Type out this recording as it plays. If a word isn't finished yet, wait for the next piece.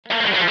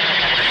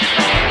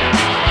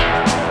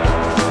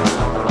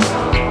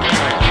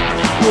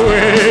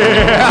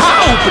Well,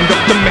 I opened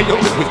up the mail,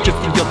 it was just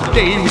the other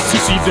day.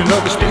 Received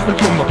another statement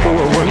from my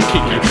 401k.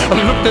 I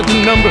looked at the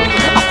number,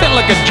 I felt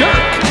like a jerk.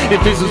 If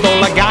this is all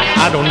I got,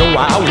 I don't know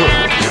why I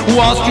work.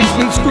 Wall Street's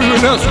been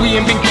screwing us, we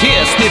ain't been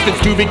kissed. If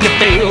it's too big to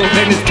fail,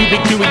 then it's too big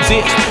to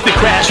exist. They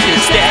crashed it,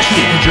 stashed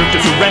it, and jerked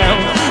us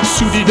around.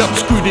 Suited up,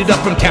 screwed it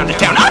up from town to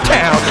town. Our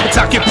town, it's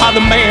Occupy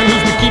the man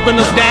who's been keeping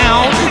us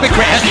down. They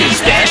crashed it,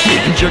 stashed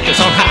it, and jerked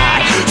us on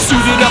high.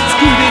 Suited up,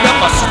 screwed it up,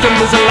 our system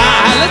is a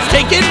lie. Let's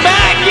take it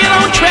back, get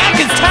on track,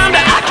 it's time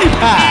to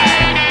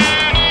occupy.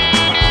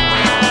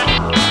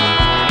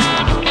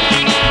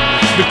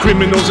 The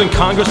criminals in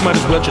Congress might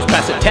as well just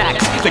pass a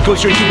tax that goes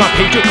straight to my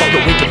paycheck all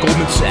the way to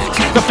Goldman Sachs.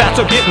 The fats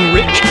are getting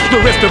rich,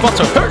 the rest of us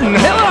are hurting.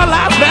 Hell, our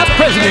last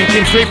president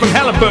came straight from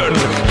Halliburton.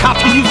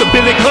 Cops can use the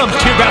billy clubs,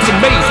 tear gas and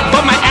mace,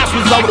 but my ass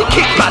was already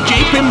kicked by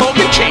JP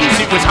Morgan Chase.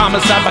 It was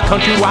homicide by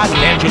Countrywide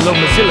and Angelo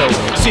Mazzillo.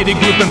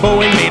 Citigroup and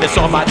Boeing made us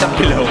all bite the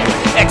pillow.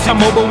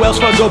 ExxonMobil,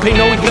 Wells Fargo pay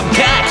no income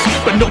tax,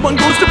 but no one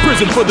goes to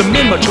prison for the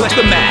min, much less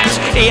the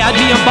max. AIG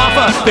and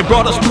BAFA, they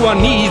brought us to our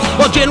knees,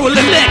 while General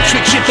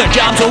Electric shipped their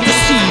jobs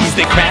overseas.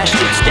 They crashed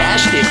it,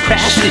 stashed it,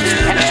 crashed it,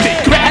 stashed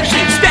it, crashed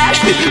it,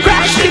 stashed it,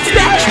 crashed it,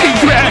 stashed it,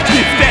 crashed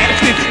it,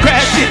 stashed it,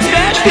 crashed it,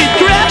 stashed it,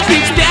 crashed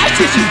it,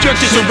 stashed it, and jerked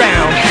us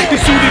around. They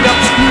suited up,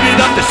 screwed it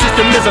up, the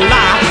system is a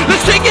lie.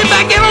 Let's take it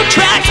back, get on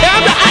track,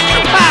 time to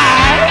occupy.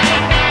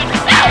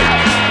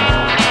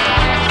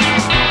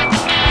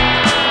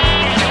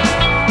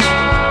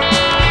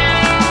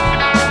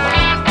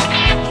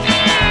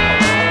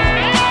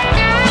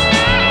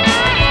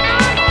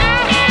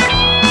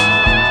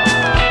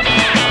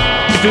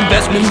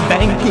 Investment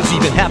bankers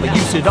even have a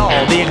use at all.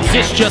 They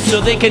exist just so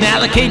they can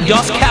allocate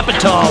dust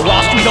capital. Wall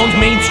Street owns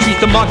Main Street,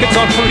 the markets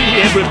are free.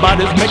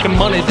 Everybody's making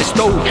money they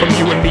stole from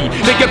you and me.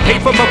 They get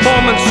paid for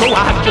performance, so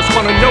I just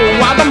wanna know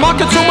why the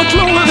market's so much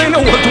lower than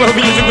it was 12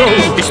 years ago.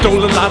 They stole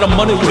a lot of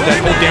money with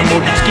that whole damn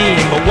mortgage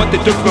scheme, but what they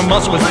took from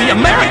us was the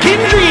American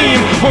dream.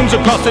 Homes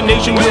across the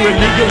nation were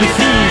illegally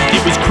seized.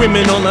 It was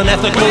criminal,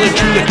 unethical, and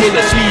truly full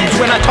of sleaze.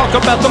 When I talk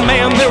about the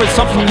man, there is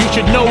something you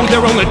should know. There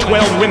are only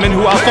 12 women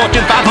who are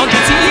Fortune 500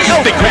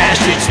 CEOs. They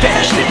crashed it,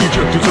 stashed it, and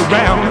jerked us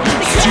around.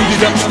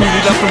 Suited up, screwed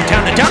it up from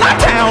town to town. Our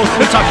town,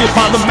 let's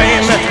occupy the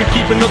man that's been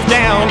keeping us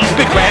down.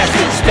 They crashed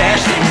it,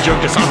 stashed it, and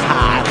jerked us on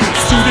high.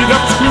 Suited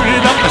up, screwed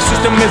it up, the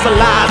system is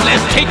alive.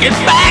 Let's take it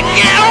back,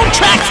 get on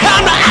track,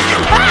 time to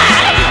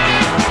occupy.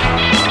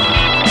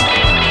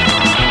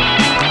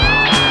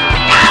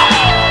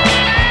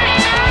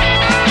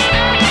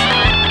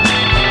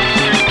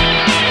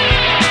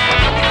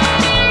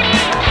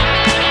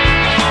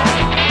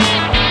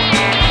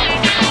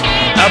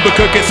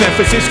 Albuquerque, San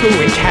Francisco,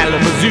 and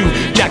Kalamazoo,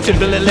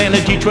 Jacksonville,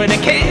 Atlanta, Detroit, and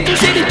Kansas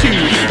City too.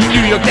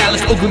 New York, Dallas,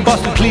 Oakland,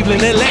 Boston,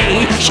 Cleveland,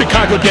 LA,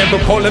 Chicago, Denver,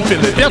 Portland,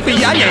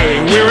 Philadelphia,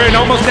 yeah. We're in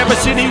almost every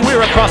city,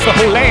 we're across the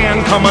whole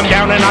land. Come on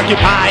down and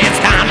occupy, it's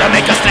time to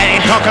make a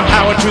stand. Talking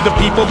power to the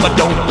people, but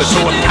don't be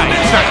so uptight.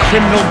 It's not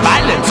criminal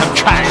violence I'm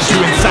trying to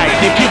incite.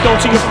 If you don't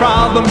see a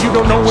problem, you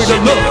don't know where to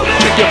look.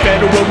 Check your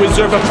Federal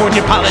Reserve, appoint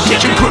your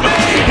politician crook.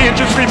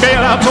 Interest-free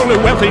bailouts, only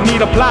wealthy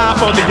need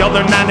apply. For the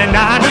other 99,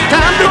 it's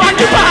time to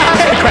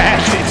occupy.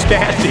 Crashed it,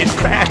 stashed it,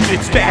 crashed it,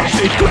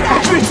 stashed it,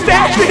 crashed it,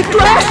 stashed it,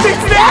 crashed it,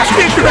 stashed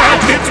it,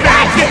 crashed it,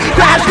 stashed it,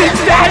 crashed it,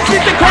 stashed it,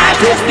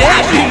 crashed it,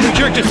 stashed it, and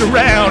jerked us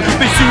around.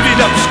 They suited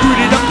up,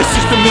 screwed it up, the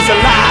system is a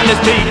lie.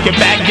 Let's take it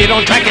back, get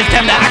on track, it's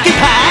time to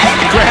occupy.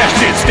 Crashed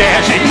it,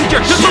 stashed it, and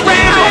jerked us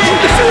around.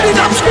 They suited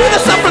up, screwed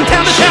us up from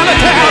town to town to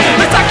town.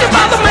 Let's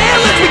occupy the man,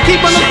 let's be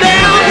keeping them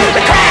down.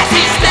 They crashed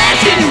it,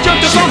 stashed it, and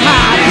jerked us on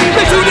high.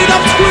 They suited up,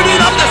 screwed it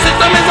up, the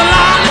system is a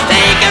lie. Let's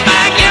take it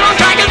back, get on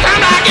track, it's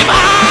time to occupy.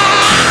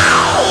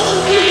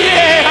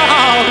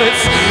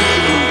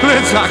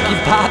 Let's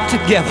occupy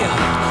together.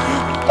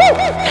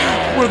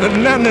 We're the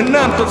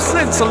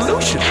 99%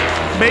 solution,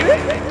 baby.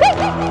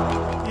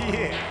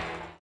 Yeah.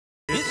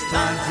 It's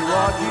time to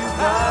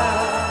occupy.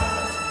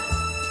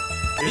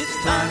 It's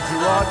time to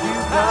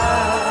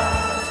occupy.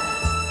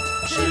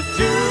 Should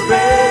do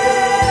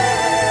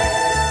bad.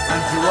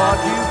 Time to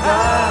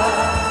occupy.